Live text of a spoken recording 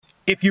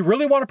If you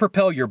really want to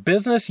propel your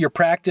business, your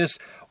practice,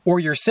 or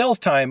your sales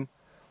time,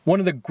 one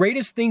of the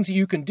greatest things that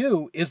you can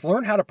do is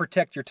learn how to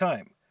protect your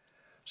time.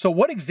 So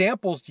what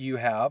examples do you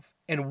have,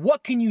 and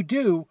what can you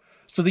do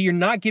so that you're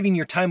not giving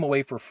your time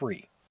away for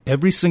free?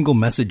 Every single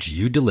message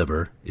you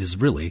deliver is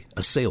really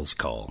a sales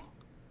call.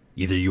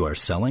 Either you are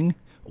selling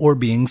or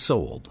being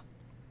sold.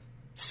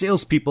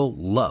 Salespeople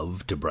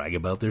love to brag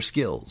about their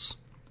skills.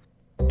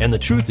 And the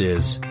truth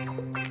is,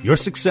 your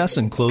success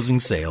in closing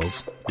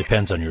sales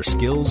depends on your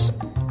skills,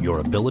 your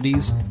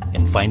abilities,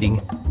 and finding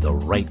the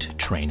right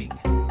training.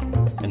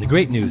 And the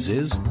great news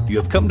is, you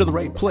have come to the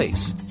right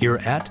place here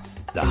at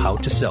the How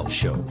to Sell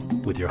Show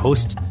with your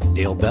hosts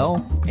Dale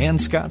Bell and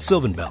Scott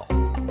Sylvan Bell.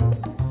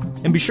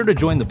 And be sure to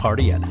join the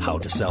party at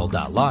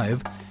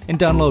howtosell.live and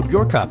download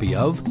your copy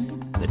of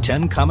The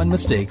 10 Common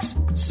Mistakes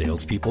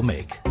Salespeople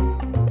Make.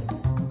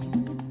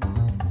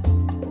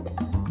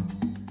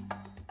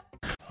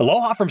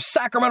 Aloha from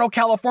Sacramento,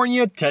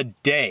 California.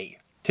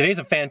 Today's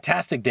a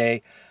fantastic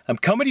day. I'm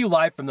coming to you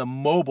live from the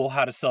mobile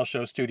How to Sell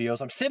Show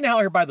studios. I'm sitting out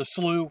here by the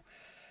slough.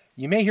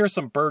 You may hear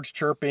some birds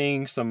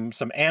chirping, some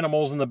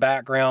animals in the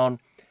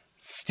background.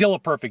 Still a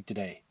perfect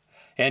day.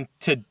 And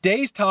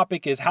today's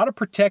topic is how to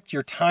protect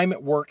your time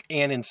at work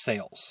and in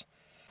sales.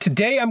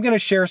 Today, I'm going to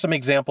share some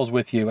examples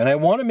with you, and I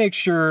want to make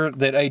sure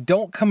that I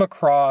don't come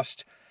across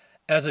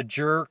as a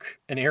jerk,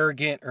 an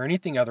arrogant, or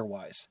anything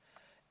otherwise.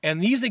 And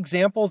these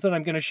examples that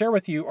I'm going to share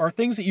with you are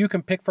things that you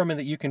can pick from and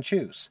that you can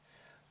choose.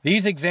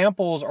 These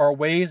examples are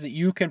ways that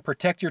you can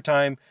protect your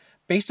time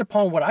based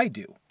upon what I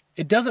do.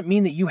 It doesn't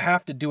mean that you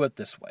have to do it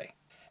this way.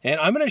 And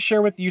I'm going to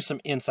share with you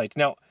some insights.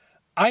 Now,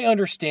 I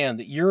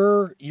understand that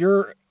your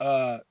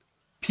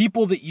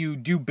people that you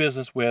do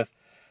business with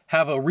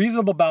have a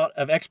reasonable amount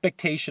of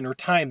expectation or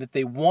time that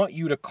they want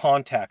you to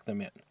contact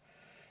them in.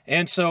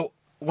 And so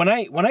when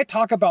I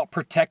talk about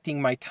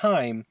protecting my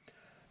time,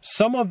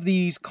 some of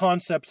these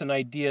concepts and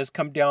ideas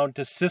come down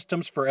to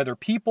systems for other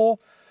people.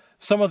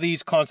 Some of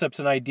these concepts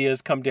and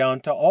ideas come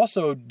down to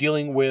also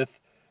dealing with,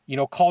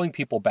 calling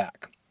people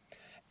back.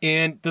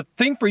 And the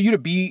thing for you to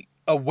be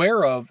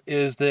aware of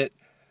is that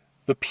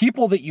the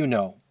people that you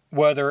know,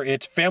 whether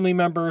it's family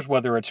members,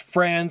 whether it's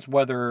friends,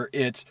 whether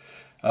it's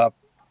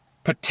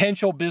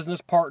potential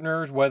business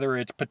partners, whether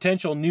it's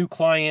potential new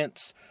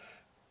clients,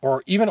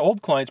 or even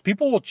old clients,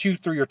 people will chew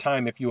through your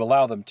time if you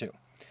allow them to.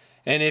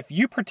 And if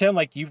you pretend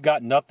like you've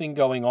got nothing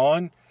going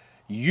on,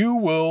 you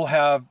will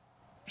have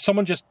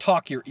someone just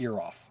talk your ear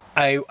off.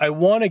 I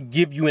want to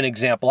give you an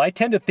example. I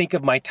tend to think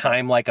of my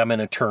time like I'm an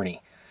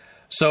attorney.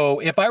 So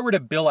if I were to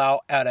bill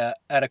out at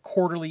a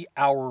quarterly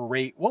hour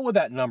rate, what would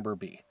that number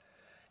be?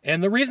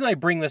 And the reason I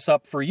bring this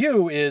up for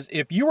you is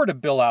if you were to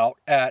bill out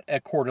at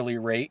a quarterly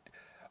rate,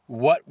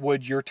 what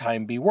would your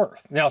time be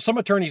worth? Now, some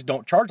attorneys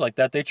don't charge like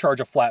that. They charge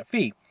a flat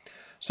fee.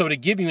 So to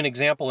give you an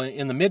example,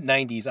 in the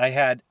mid-90s, I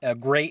had a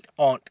great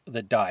aunt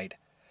that died.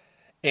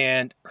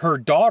 And her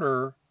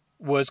daughter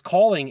was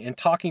calling and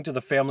talking to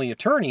the family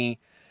attorney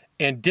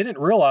and didn't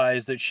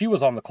realize that she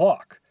was on the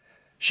clock.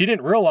 She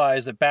didn't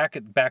realize that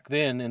back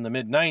then in the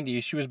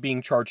mid-90s, she was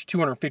being charged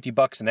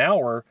 $250 an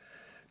hour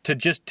to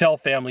just tell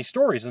family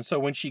stories. And so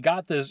when she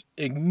got this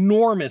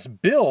enormous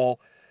bill,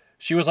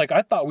 she was like,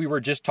 I thought we were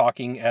just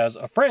talking as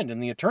a friend.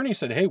 And the attorney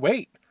said, hey,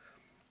 wait.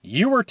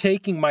 You were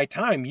taking my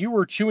time. You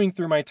were chewing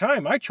through my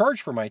time. I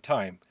charge for my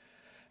time.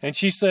 And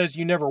she says,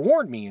 you never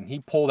warned me. And he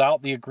pulled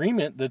out the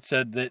agreement that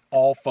said that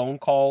all phone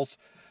calls,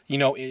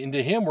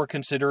 into him were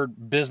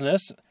considered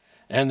business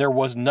and there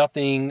was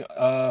nothing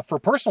for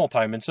personal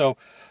time. And so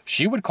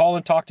she would call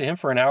and talk to him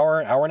for an hour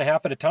and a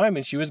half at a time.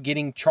 And she was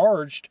getting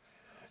charged,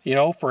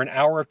 for an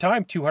hour of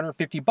time,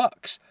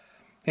 $250.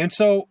 And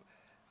so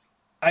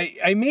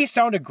I may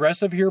sound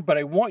aggressive here, but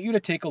I want you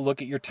to take a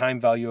look at your time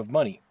value of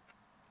money.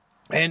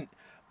 And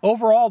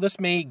overall, this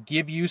may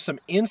give you some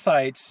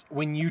insights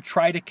when you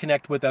try to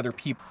connect with other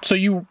people. So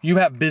you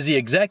have busy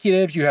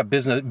executives, you have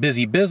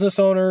busy business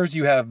owners,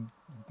 you have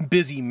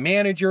busy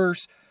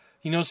managers.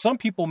 Some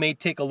people may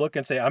take a look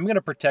and say, I'm going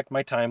to protect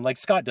my time like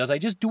Scott does. I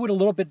just do it a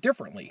little bit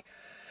differently.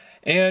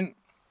 And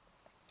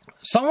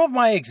some of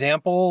my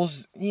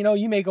examples,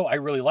 you may go, I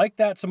really like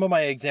that. Some of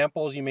my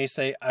examples, you may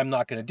say, I'm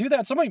not going to do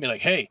that. Some of you may be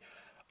like, hey,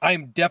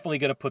 I'm definitely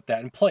going to put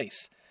that in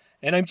place.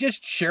 And I'm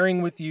just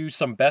sharing with you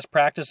some best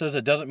practices.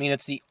 It doesn't mean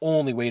it's the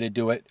only way to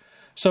do it.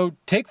 So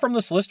take from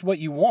this list what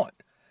you want.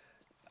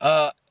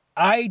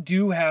 I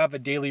do have a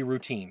daily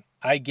routine.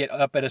 I get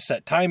up at a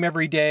set time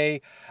every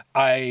day.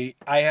 I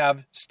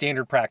have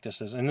standard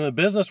practices. And in the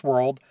business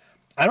world,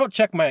 I don't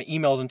check my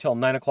emails until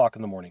 9 o'clock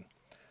in the morning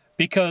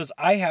because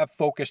I have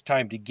focused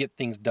time to get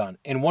things done.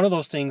 And one of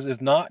those things is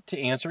not to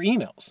answer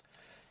emails.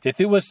 If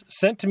it was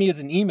sent to me as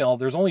an email,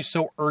 there's only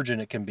so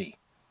urgent it can be.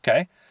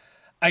 Okay?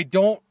 I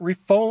don't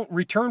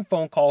return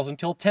phone calls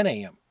until 10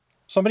 a.m.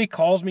 Somebody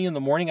calls me in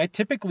the morning, I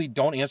typically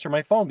don't answer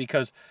my phone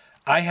because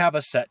I have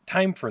a set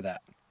time for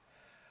that.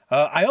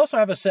 I also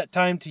have a set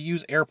time to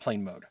use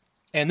airplane mode.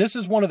 And this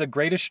is one of the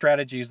greatest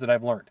strategies that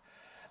I've learned.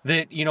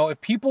 That, if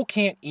people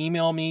can't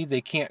email me,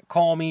 they can't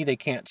call me, they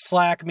can't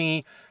Slack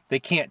me, They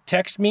can't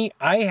text me.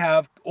 I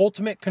have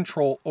ultimate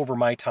control over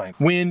my time.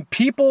 When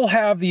people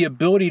have the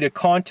ability to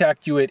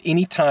contact you at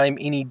any time,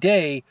 any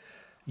day,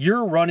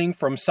 you're running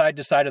from side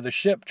to side of the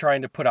ship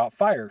trying to put out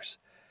fires.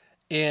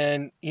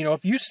 And,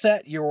 if you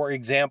set your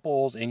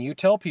examples and you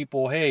tell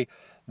people, hey,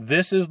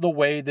 this is the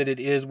way that it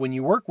is when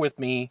you work with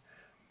me,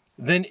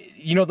 then,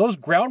 those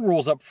ground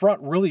rules up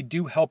front really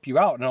do help you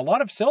out. And a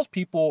lot of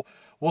salespeople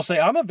will say,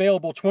 I'm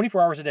available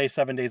 24 hours a day,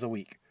 7 days a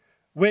week,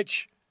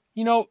 which,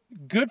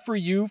 good for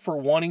you for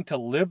wanting to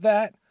live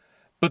that.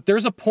 But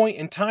there's a point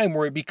in time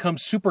where it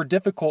becomes super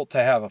difficult to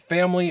have a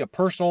family, a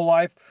personal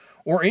life,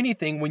 or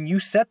anything when you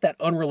set that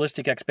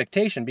unrealistic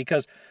expectation,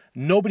 because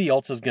nobody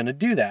else is going to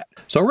do that.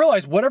 So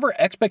realize whatever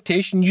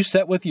expectation you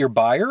set with your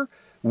buyer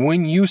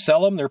when you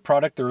sell them their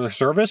product or their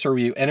service, or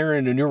you enter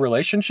into a new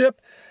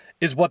relationship,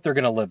 is what they're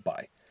going to live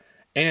by.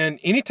 And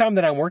anytime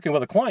that I'm working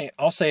with a client,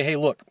 I'll say, hey,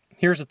 look,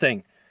 here's the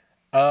thing.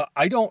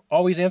 I don't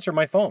always answer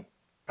my phone.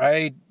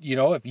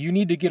 If you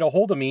need to get a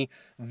hold of me,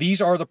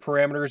 these are the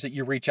parameters that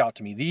you reach out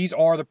to me. These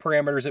are the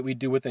parameters that we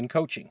do within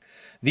coaching.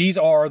 These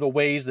are the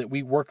ways that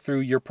we work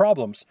through your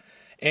problems.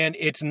 And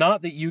it's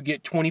not that you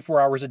get 24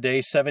 hours a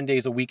day, 7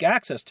 days a week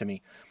access to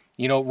me.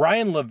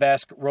 Ryan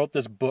Levesque wrote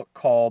this book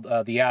called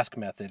The Ask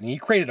Method, and he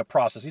created a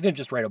process. He didn't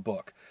just write a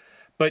book.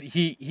 But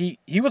he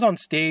was on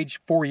stage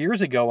 4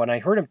 years ago, and I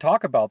heard him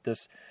talk about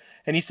this.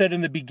 And he said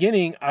in the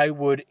beginning, I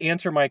would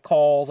answer my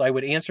calls, I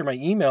would answer my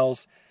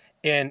emails,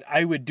 and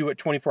I would do it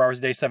 24 hours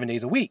a day, 7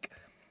 days a week.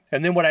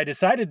 And then what I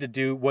decided to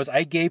do was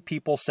I gave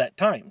people set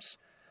times.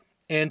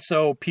 And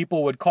so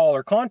people would call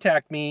or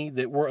contact me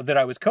that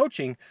I was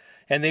coaching,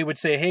 and they would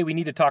say, hey, we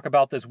need to talk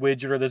about this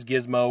widget or this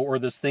gizmo or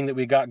this thing that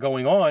we got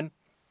going on.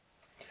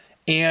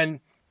 And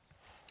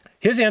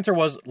his answer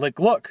was like,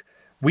 look,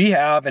 we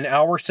have an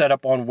hour set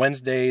up on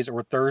Wednesdays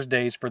or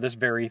Thursdays for this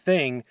very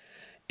thing.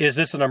 Is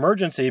this an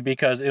emergency?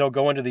 Because it'll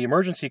go into the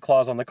emergency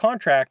clause on the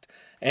contract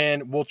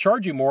and we'll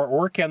charge you more,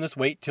 or can this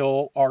wait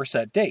till our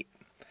set date?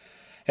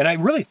 And I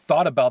really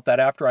thought about that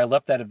after I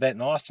left that event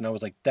in Austin. I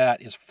was like,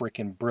 that is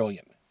freaking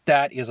brilliant.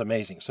 That is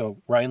amazing. So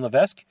Ryan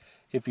Levesque,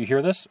 if you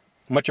hear this,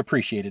 much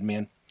appreciated,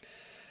 man.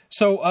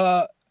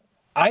 So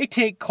I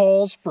take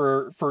calls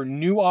for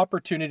new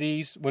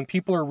opportunities when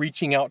people are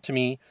reaching out to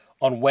me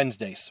on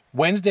Wednesdays.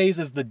 Wednesdays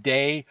is the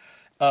day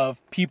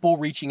of people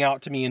reaching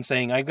out to me and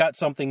saying, I've got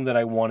something that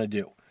I want to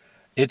do.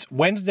 It's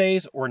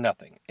Wednesdays or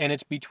nothing. And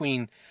it's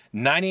between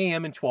 9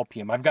 a.m. and 12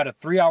 p.m. I've got a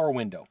 3-hour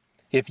window.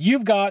 If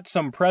you've got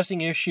some pressing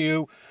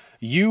issue,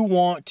 you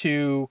want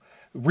to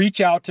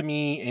reach out to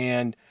me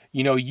and,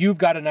 you've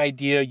got an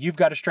idea, you've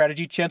got a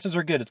strategy, chances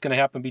are good it's going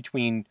to happen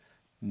between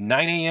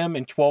 9 a.m.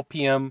 and 12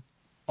 p.m.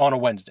 on a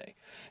Wednesday.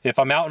 If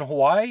I'm out in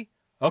Hawaii,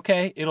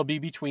 okay, it'll be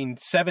between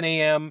 7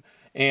 a.m.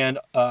 and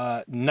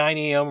 9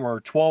 a.m.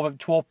 or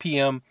 12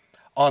 p.m.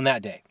 on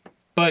that day.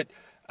 But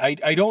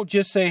I don't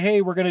just say,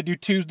 hey, we're going to do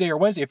Tuesday or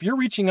Wednesday. If you're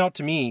reaching out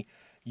to me,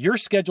 your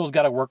schedule's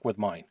got to work with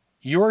mine.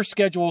 Your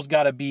schedule's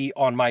got to be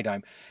on my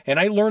dime. And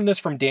I learned this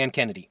from Dan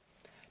Kennedy.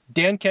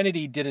 Dan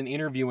Kennedy did an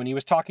interview and he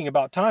was talking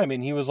about time,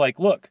 and he was like,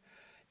 look,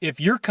 if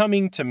you're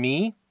coming to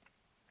me,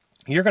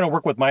 you're going to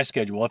work with my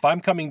schedule. If I'm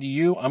coming to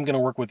you, I'm going to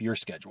work with your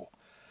schedule.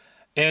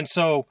 And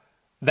so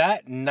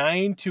that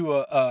 9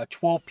 to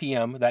 12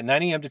 p.m., that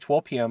 9 a.m. to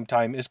 12 p.m.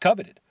 time is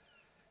coveted.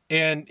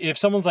 And if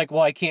someone's like, well,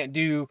 I can't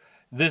do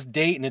this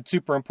date and it's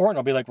super important,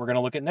 I'll be like, we're going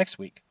to look at next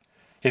week.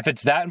 If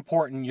it's that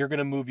important, you're going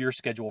to move your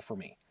schedule for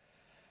me.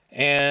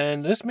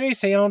 And this may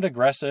sound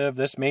aggressive.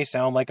 This may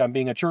sound like I'm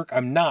being a jerk.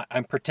 I'm not.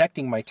 I'm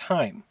protecting my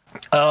time.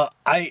 I'm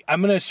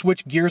going to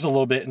switch gears a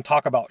little bit and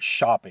talk about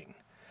shopping.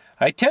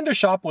 I tend to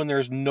shop when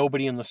there's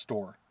nobody in the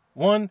store.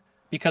 1,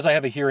 because I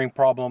have a hearing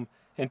problem,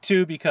 and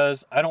 2,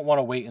 because I don't want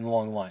to wait in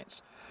long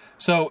lines.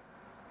 So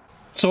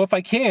if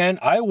I can,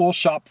 I will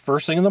shop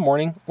first thing in the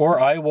morning, or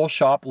I will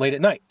shop late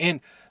at night. And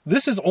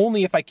this is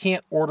only if I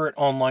can't order it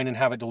online and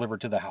have it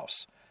delivered to the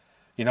house.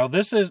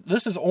 This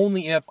is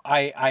only if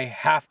I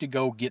have to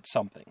go get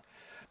something.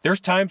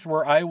 There's times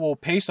where I will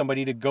pay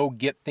somebody to go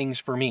get things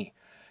for me.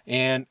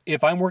 And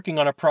if I'm working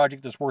on a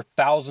project that's worth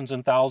thousands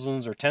and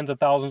thousands or tens of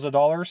thousands of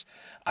dollars,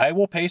 I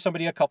will pay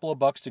somebody a couple of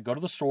bucks to go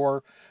to the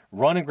store,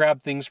 run and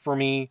grab things for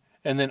me,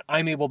 and then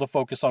I'm able to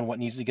focus on what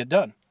needs to get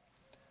done.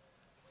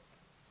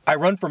 I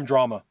run from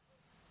drama.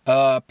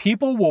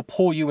 People will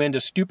pull you into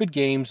stupid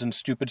games and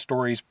stupid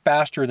stories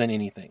faster than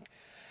anything.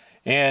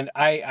 And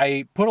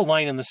I put a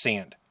line in the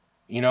sand.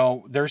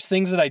 There's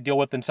things that I deal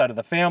with inside of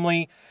the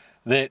family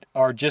that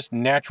are just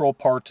natural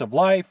parts of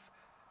life.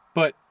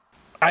 But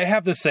I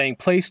have this saying,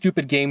 play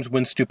stupid games,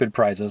 win stupid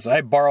prizes.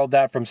 I borrowed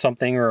that from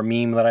something or a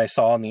meme that I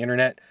saw on the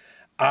internet.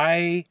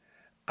 I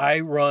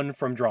run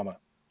from drama.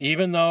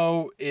 Even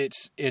though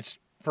it's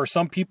for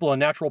some people a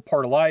natural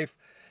part of life,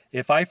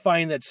 if I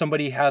find that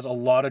somebody has a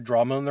lot of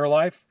drama in their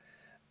life,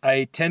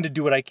 I tend to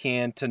do what I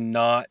can to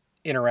not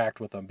interact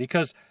with them,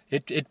 because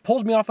it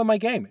pulls me off of my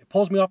game. It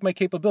pulls me off my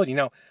capability.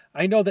 Now,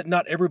 I know that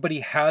not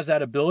everybody has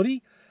that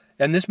ability,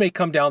 and this may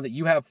come down that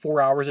you have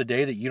 4 hours a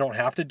day that you don't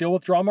have to deal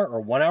with drama, or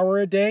 1 hour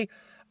a day.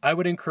 I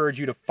would encourage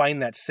you to find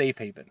that safe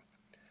haven.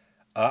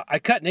 I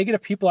cut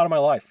negative people out of my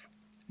life,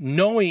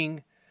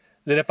 knowing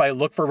that if I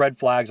look for red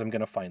flags, I'm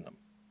going to find them.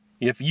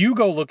 If you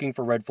go looking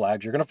for red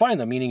flags, you're going to find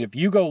them. Meaning if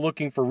you go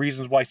looking for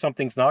reasons why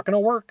something's not going to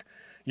work,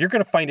 you're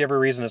going to find every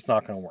reason it's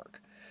not going to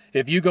work.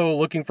 If you go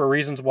looking for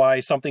reasons why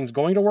something's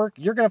going to work,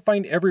 you're going to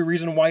find every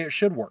reason why it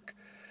should work.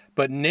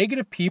 But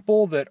negative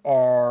people that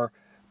are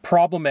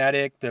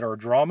problematic, that are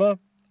drama,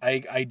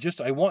 I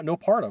want no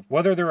part of.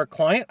 Whether they're a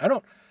client, I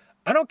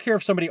don't care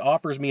if somebody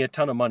offers me a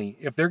ton of money.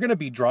 If they're going to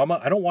be drama,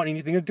 I don't want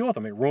anything to do with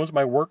them. It ruins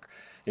my work.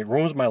 It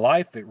ruins my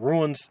life. It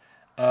ruins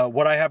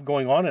what I have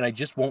going on, and I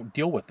just won't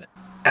deal with it.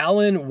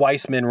 Alan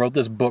Weissman wrote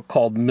this book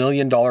called $1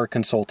 Million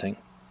Consulting.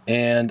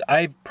 And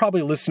I've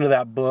probably listened to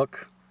that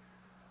book,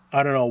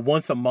 I don't know,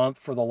 once a month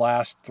for the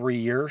last 3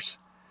 years,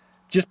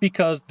 just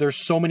because there's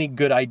so many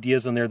good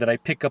ideas in there that I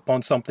pick up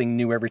on something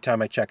new every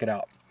time I check it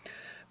out.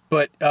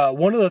 But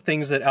one of the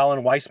things that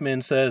Alan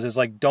Weissman says is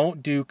like,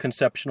 don't do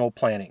conceptual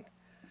planning.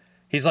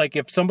 He's like,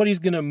 if somebody's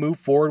going to move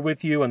forward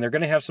with you and they're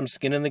going to have some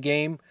skin in the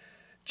game,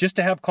 just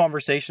to have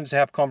conversations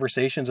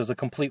is a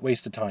complete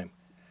waste of time.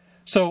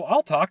 So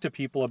I'll talk to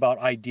people about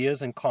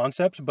ideas and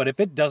concepts, but if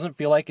it doesn't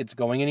feel like it's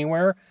going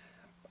anywhere,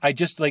 I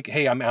just like,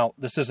 hey, I'm out.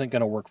 This isn't going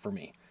to work for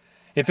me.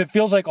 If it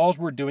feels like all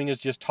we're doing is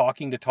just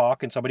talking to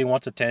talk and somebody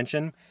wants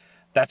attention,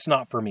 that's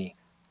not for me.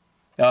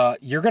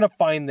 You're going to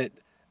find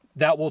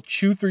that will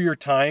chew through your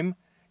time,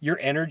 your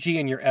energy,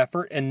 and your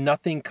effort, and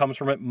nothing comes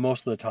from it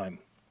most of the time.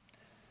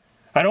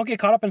 I don't get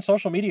caught up in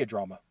social media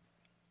drama.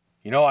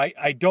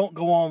 I don't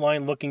go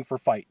online looking for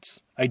fights.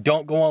 I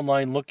don't go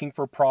online looking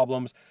for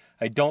problems.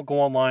 I don't go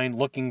online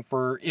looking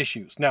for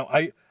issues. Now,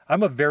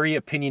 I'm a very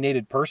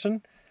opinionated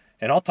person,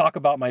 and I'll talk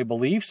about my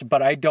beliefs,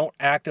 but I don't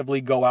actively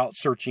go out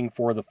searching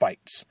for the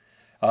fights.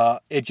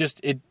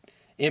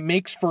 It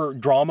makes for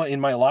drama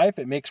in my life.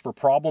 It makes for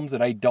problems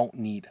that I don't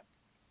need.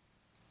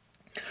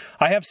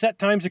 I have set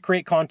times to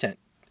create content.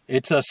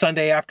 It's a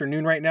Sunday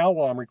afternoon right now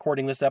while I'm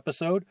recording this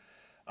episode.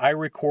 I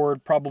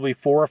record probably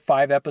 4 or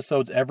 5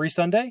 episodes every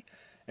Sunday,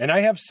 and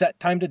I have set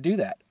time to do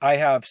that. I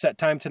have set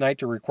time tonight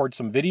to record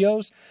some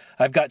videos.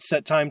 I've got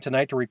set time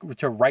tonight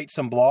to write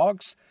some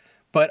blogs,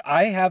 but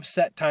I have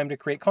set time to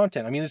create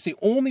content. I mean, it's the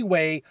only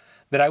way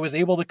that I was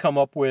able to come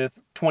up with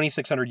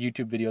 2,600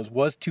 YouTube videos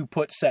was to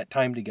put set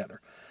time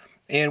together.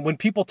 And when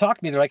people talk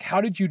to me, they're like,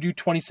 how did you do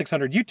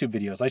 2,600 YouTube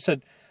videos? I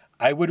said,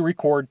 I would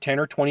record 10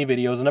 or 20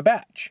 videos in a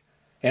batch,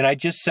 and I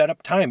just set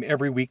up time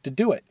every week to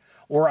do it.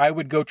 Or I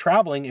would go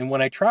traveling, and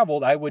when I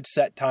traveled, I would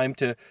set time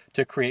to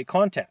create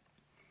content.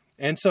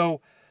 And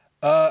so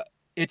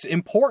it's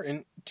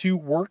important to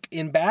work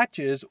in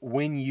batches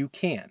when you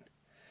can.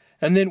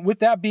 And then with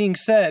that being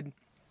said,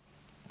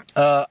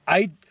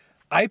 I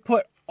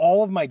put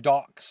all of my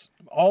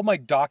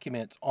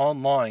documents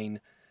online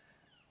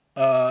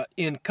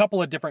in a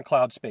couple of different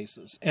cloud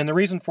spaces. And the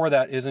reason for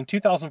that is in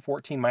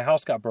 2014, my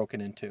house got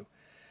broken into.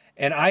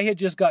 And I had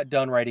just got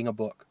done writing a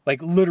book,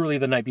 like literally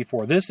the night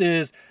before. This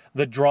is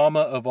the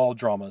drama of all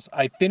dramas.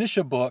 I finished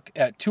a book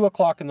at 2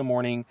 o'clock in the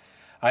morning.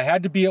 I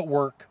had to be at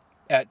work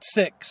at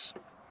 6.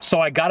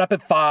 So I got up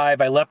at 5.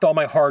 I left all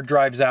my hard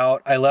drives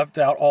out. I left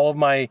out all of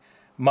my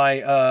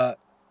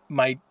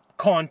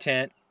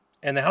content,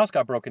 and the house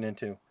got broken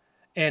into.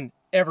 And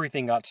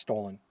everything got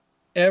stolen.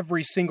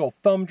 Every single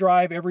thumb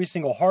drive, every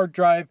single hard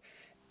drive,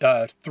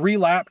 3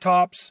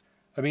 laptops.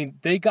 I mean,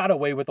 they got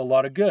away with a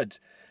lot of goods.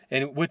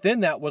 And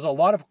within that was a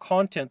lot of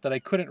content that I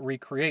couldn't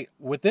recreate.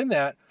 Within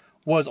that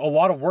was a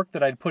lot of work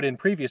that I'd put in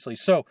previously.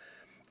 So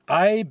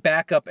I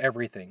back up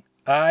everything.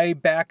 I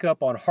back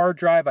up on hard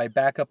drive. I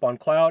back up on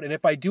cloud. And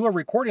if I do a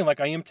recording like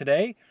I am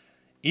today,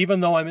 even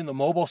though I'm in the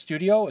mobile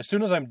studio, as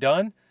soon as I'm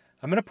done,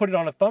 I'm going to put it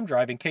on a thumb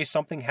drive in case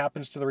something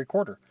happens to the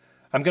recorder.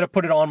 I'm going to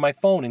put it on my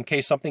phone in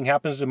case something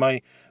happens to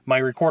my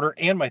recorder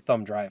and my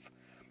thumb drive.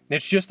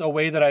 It's just a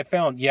way that I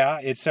found. Yeah,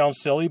 it sounds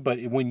silly, but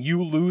when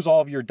you lose all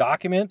of your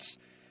documents,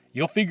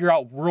 you'll figure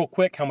out real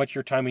quick how much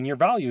your time and your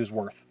value is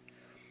worth.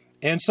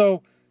 And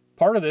so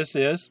part of this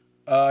is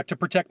to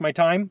protect my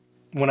time.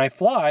 When I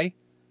fly,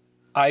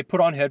 I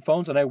put on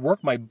headphones and I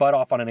work my butt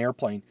off on an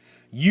airplane.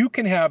 You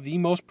can have the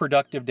most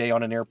productive day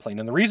on an airplane.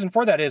 And the reason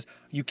for that is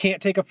you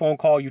can't take a phone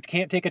call. You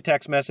can't take a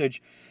text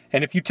message.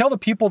 And if you tell the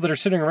people that are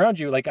sitting around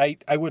you, like, I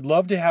would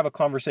love to have a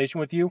conversation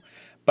with you,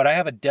 but I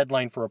have a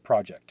deadline for a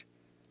project.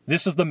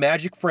 This is the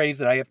magic phrase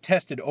that I have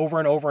tested over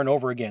and over and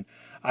over again.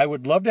 I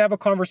would love to have a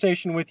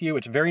conversation with you.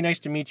 It's very nice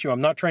to meet you. I'm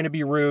not trying to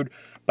be rude,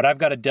 but I've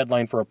got a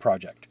deadline for a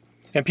project.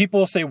 And people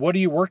will say, what are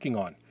you working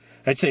on?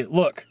 I'd say,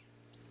 look,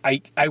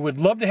 I would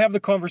love to have the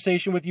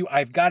conversation with you.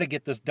 I've got to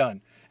get this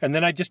done. And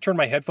then I just turn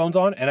my headphones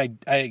on and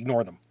I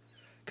ignore them.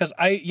 Because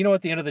at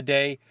the end of the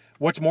day,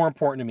 what's more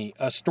important to me?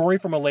 A story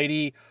from a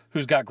lady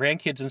who's got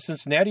grandkids in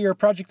Cincinnati or a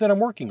project that I'm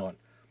working on.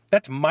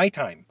 That's my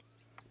time.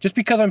 Just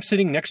because I'm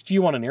sitting next to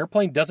you on an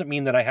airplane doesn't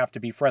mean that I have to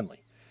be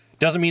friendly.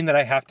 Doesn't mean that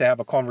I have to have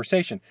a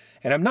conversation.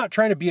 And I'm not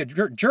trying to be a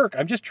jerk.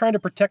 I'm just trying to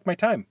protect my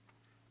time.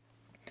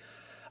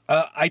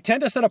 I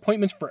tend to set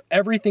appointments for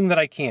everything that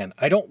I can.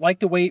 I don't like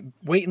to wait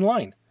in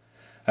line.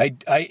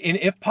 And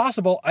if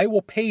possible, I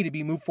will pay to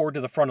be moved forward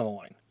to the front of the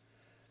line.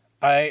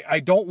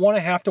 I don't want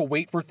to have to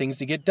wait for things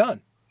to get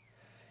done.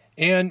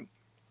 And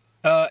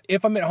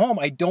if I'm at home,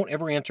 I don't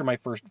ever answer my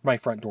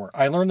front door.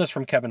 I learned this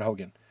from Kevin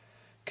Hogan.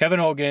 Kevin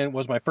Hogan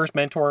was my first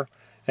mentor,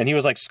 and he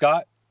was like,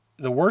 Scott,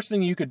 the worst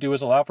thing you could do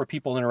is allow for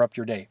people to interrupt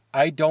your day.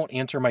 I don't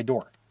answer my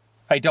door.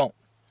 I don't.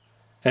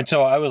 And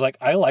so I was like,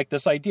 I like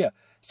this idea.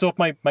 So if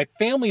my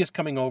family is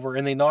coming over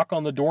and they knock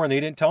on the door and they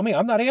didn't tell me,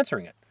 I'm not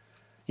answering it.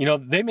 You know,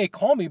 they may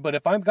call me, but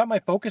if I've got my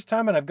focus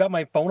time and I've got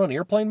my phone on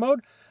airplane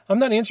mode, I'm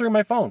not answering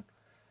my phone.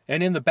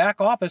 And in the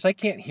back office, I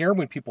can't hear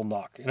when people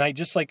knock. And I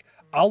just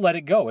I'll let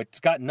it go. It's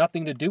got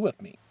nothing to do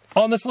with me.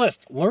 On this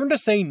list, learn to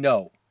say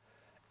no.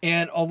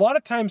 And a lot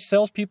of times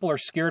salespeople are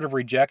scared of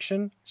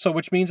rejection, so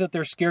which means that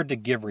they're scared to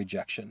give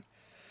rejection.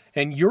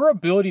 And your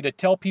ability to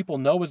tell people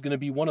no is going to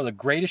be one of the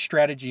greatest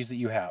strategies that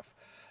you have.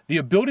 The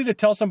ability to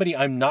tell somebody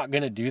I'm not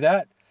going to do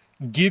that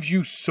gives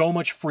you so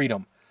much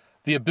freedom.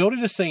 The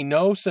ability to say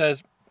no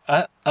says,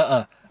 I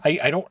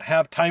don't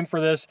have time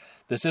for this.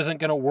 This isn't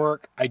going to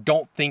work. I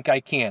don't think I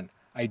can.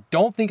 I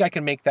don't think I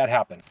can make that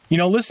happen. You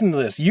know, listen to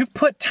this. You've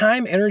put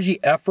time, energy,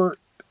 effort,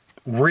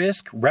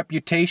 risk,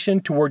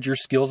 reputation towards your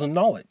skills and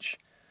knowledge.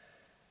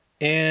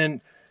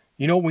 And,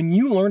 you know, when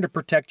you learn to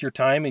protect your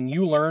time and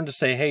you learn to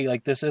say, hey,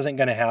 like this isn't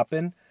going to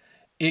happen,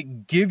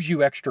 it gives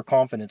you extra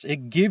confidence.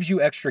 It gives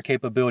you extra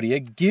capability.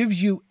 It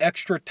gives you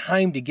extra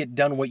time to get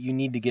done what you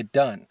need to get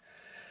done.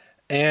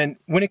 And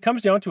when it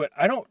comes down to it,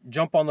 I don't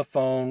jump on the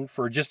phone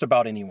for just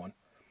about anyone.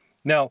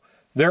 Now,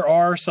 there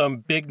are some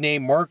big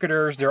name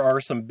marketers. There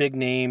are some big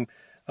name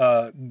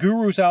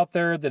gurus out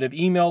there that have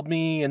emailed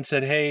me and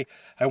said, hey,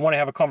 I want to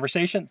have a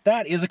conversation.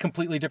 That is a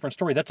completely different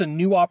story. That's a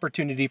new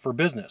opportunity for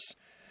business.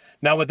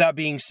 Now, with that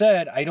being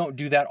said, I don't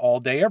do that all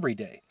day, every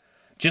day.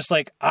 Just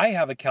like I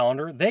have a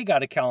calendar, they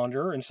got a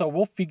calendar, and so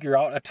we'll figure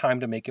out a time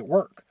to make it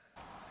work.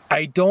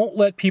 I don't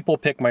let people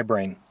pick my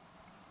brain.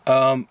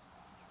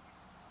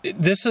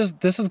 This is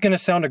going to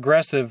sound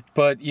aggressive,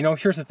 but you know,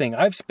 here's the thing.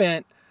 I've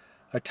spent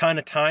a ton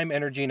of time,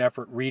 energy, and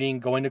effort reading,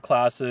 going to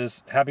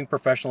classes, having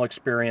professional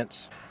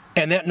experience,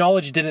 and that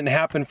knowledge didn't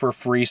happen for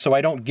free, so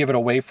I don't give it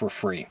away for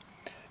free.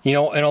 You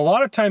know, and a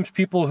lot of times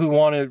people who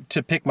want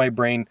to pick my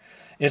brain,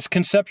 it's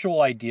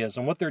conceptual ideas,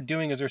 and what they're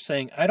doing is they're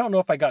saying, I don't know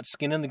if I got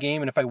skin in the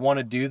game, and if I want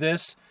to do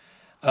this,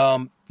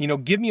 you know,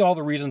 give me all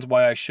the reasons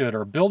why I should,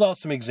 or build out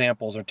some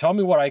examples, or tell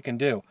me what I can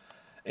do.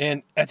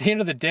 And at the end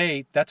of the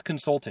day, that's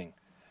consulting.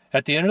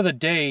 At the end of the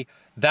day,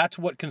 that's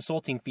what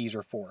consulting fees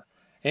are for.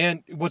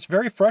 And what's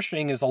very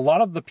frustrating is a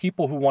lot of the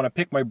people who want to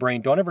pick my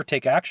brain don't ever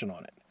take action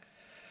on it.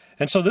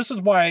 And so this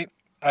is why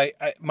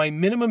my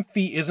minimum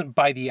fee isn't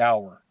by the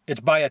hour. It's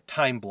by a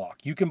time block.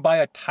 You can buy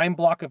a time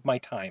block of my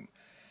time.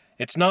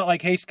 It's not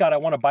like, hey, Scott, I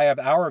want to buy an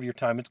hour of your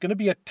time. It's going to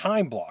be a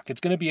time block.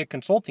 It's going to be a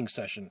consulting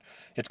session.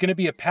 It's going to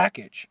be a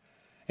package.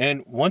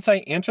 And once I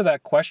answer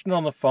that question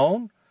on the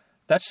phone,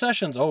 that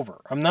session's over.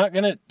 I'm not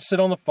going to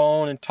sit on the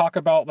phone and talk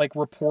about like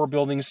rapport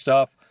building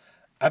stuff.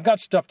 I've got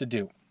stuff to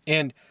do.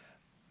 And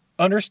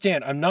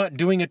understand, I'm not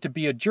doing it to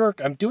be a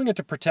jerk. I'm doing it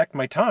to protect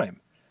my time.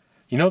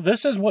 You know,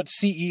 this is what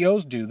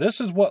CEOs do. This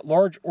is what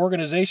large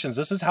organizations,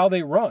 this is how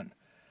they run.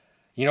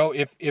 You know,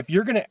 if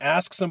you're going to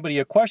ask somebody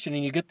a question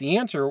and you get the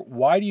answer,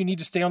 why do you need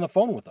to stay on the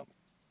phone with them?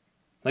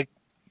 Like,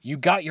 you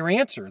got your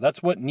answer.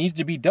 That's what needs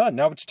to be done.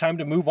 Now it's time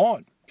to move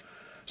on.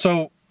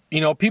 So, you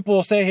know, people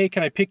will say, hey,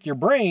 can I pick your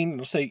brain?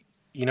 They'll say,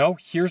 you know,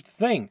 here's the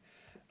thing.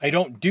 I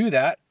don't do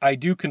that. I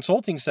do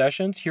consulting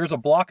sessions. Here's a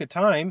block of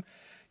time.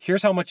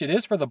 Here's how much it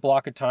is for the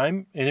block of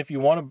time. And if you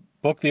want to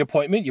book the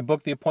appointment, you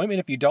book the appointment.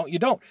 If you don't, you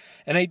don't.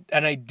 And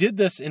I did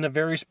this in a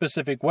very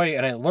specific way,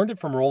 and I learned it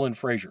from Roland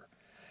Frazier.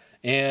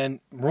 And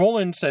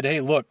Roland said,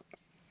 hey, look,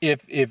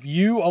 if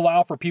you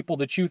allow for people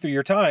to chew through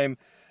your time,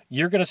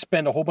 you're going to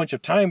spend a whole bunch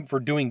of time for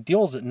doing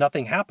deals that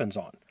nothing happens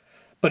on.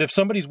 But if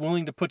somebody's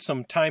willing to put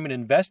some time and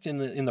invest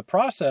in the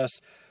process,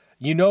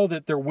 you know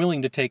that they're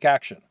willing to take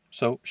action.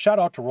 So shout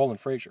out to Roland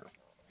Frazier.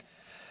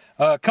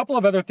 A couple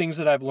of other things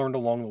that I've learned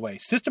along the way.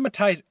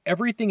 Systematize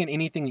everything and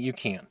anything that you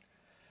can.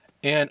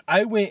 And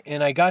I went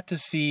and I got to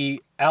see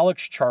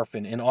Alex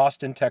Charfin in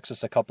Austin,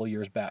 Texas a couple of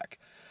years back.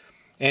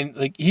 And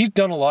like he's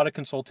done a lot of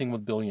consulting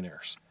with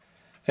billionaires.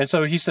 And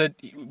so he said,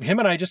 him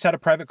and I just had a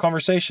private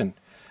conversation.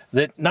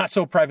 That not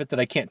so private that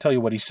I can't tell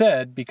you what he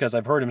said because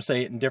I've heard him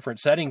say it in different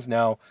settings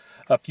now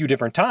a few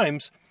different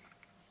times.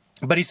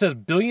 But he says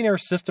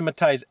billionaires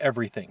systematize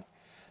everything.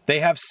 They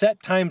have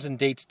set times and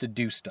dates to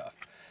do stuff.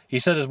 He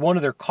said it's one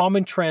of their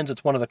common trends.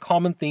 It's one of the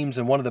common themes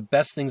and one of the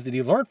best things that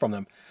he learned from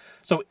them.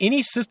 So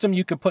any system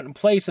you could put in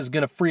place is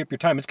going to free up your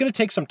time. It's going to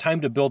take some time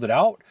to build it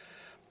out,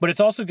 but it's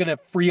also going to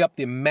free up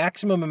the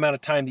maximum amount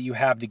of time that you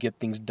have to get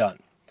things done.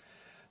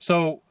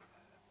 So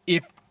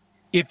if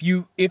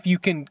you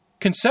can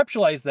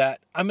conceptualize that,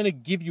 I'm going to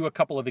give you a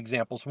couple of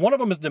examples. One of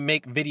them is to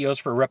make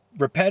videos for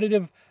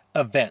repetitive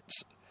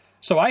events.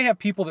 So I have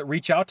people that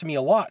reach out to me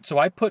a lot. So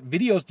I put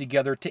videos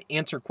together to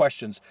answer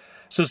questions.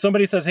 So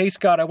somebody says, hey,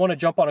 Scott, I want to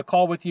jump on a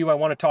call with you. I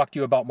want to talk to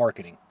you about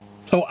marketing.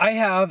 So I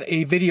have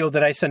a video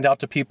that I send out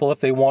to people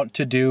if they want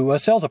to do a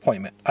sales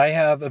appointment. I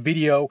have a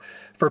video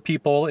for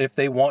people if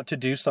they want to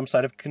do some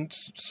sort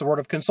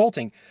of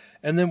consulting.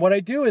 And then what I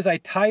do is I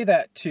tie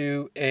that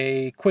to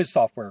a quiz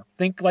software.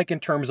 Think like in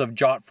terms of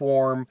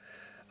Jotform,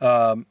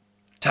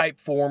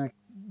 Typeform,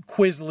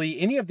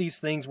 Quizly, any of these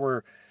things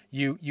where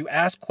you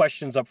ask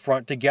questions up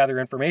front to gather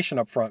information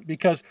up front,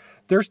 because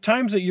there's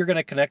times that you're going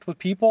to connect with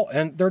people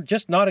and they're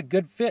just not a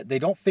good fit. They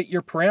don't fit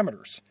your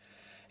parameters.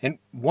 And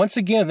once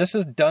again, this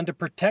is done to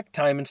protect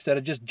time instead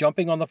of just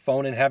jumping on the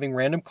phone and having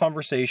random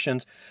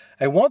conversations.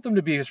 I want them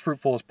to be as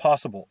fruitful as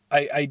possible.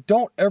 I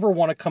don't ever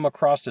want to come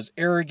across as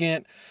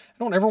arrogant. I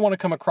don't ever want to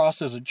come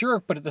across as a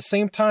jerk, but at the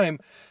same time,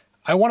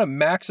 I want to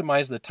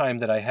maximize the time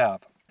that I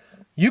have.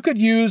 You could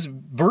use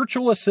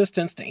virtual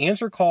assistants to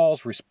answer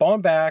calls,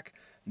 respond back,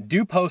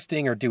 do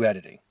posting, or do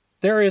editing.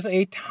 There is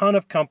a ton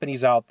of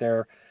companies out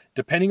there,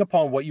 depending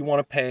upon what you want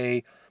to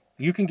pay.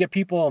 You can get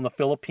people in the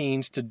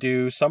Philippines to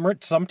do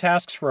some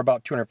tasks for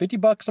about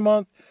 $250 a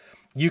month.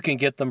 You can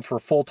get them for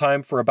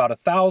full-time for about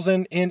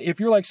 $1,000. And if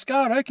you're like,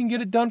 Scott, I can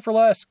get it done for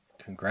less,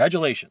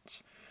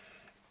 congratulations.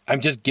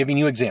 I'm just giving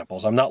you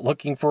examples. I'm not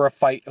looking for a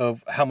fight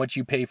of how much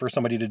you pay for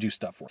somebody to do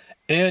stuff for.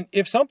 And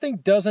if something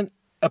doesn't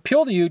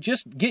appeal to you,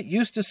 just get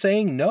used to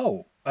saying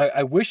no.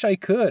 I wish I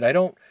could. I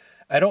don't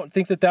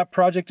think that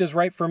project is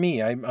right for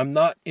me. I'm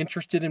not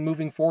interested in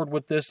moving forward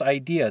with this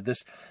idea.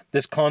 This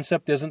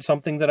concept isn't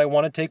something that I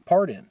want to take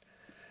part in.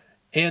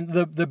 And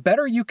the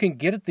better you can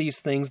get at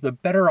these things, the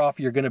better off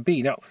you're going to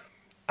be. Now,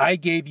 I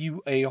gave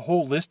you a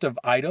whole list of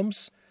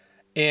items,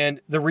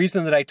 and the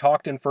reason that I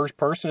talked in first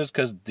person is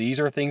because these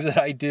are things that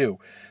I do.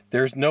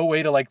 There's no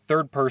way to like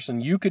third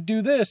person, you could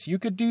do this, you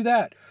could do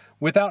that,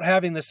 without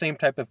having the same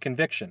type of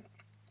conviction.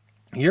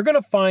 You're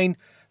going to find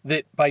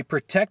that by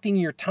protecting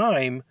your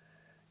time,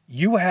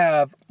 you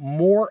have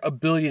more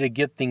ability to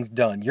get things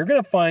done. You're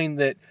going to find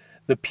that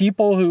the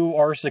people who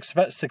are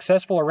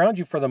successful around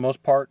you, for the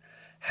most part,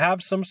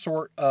 have some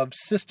sort of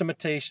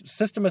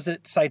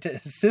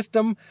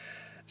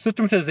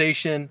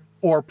systematization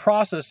or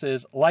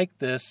processes like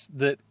this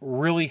that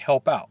really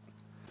help out.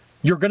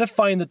 You're going to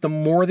find that the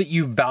more that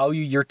you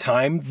value your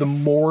time, the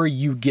more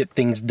you get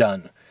things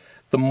done.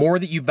 The more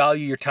that you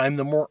value your time,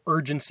 the more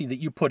urgency that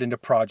you put into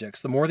projects.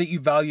 The more that you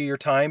value your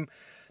time,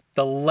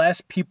 the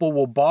less people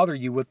will bother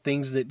you with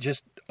things that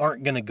just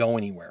aren't going to go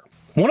anywhere.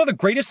 One of the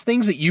greatest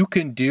things that you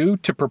can do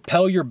to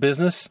propel your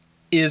business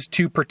is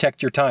to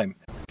protect your time.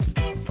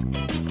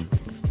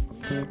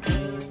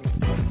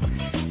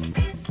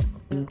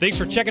 Thanks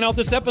for checking out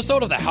this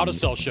episode of the How to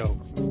Sell Show.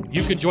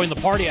 You can join the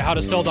party at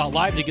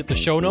howtosell.live to get the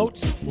show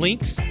notes,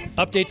 links,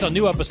 updates on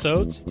new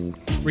episodes,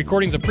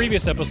 recordings of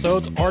previous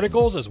episodes,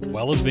 articles, as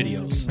well as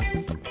videos.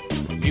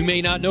 You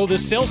may not know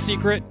this sales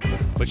secret,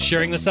 but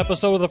sharing this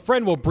episode with a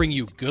friend will bring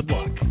you good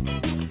luck.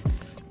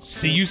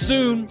 See you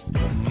soon.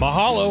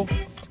 Mahalo.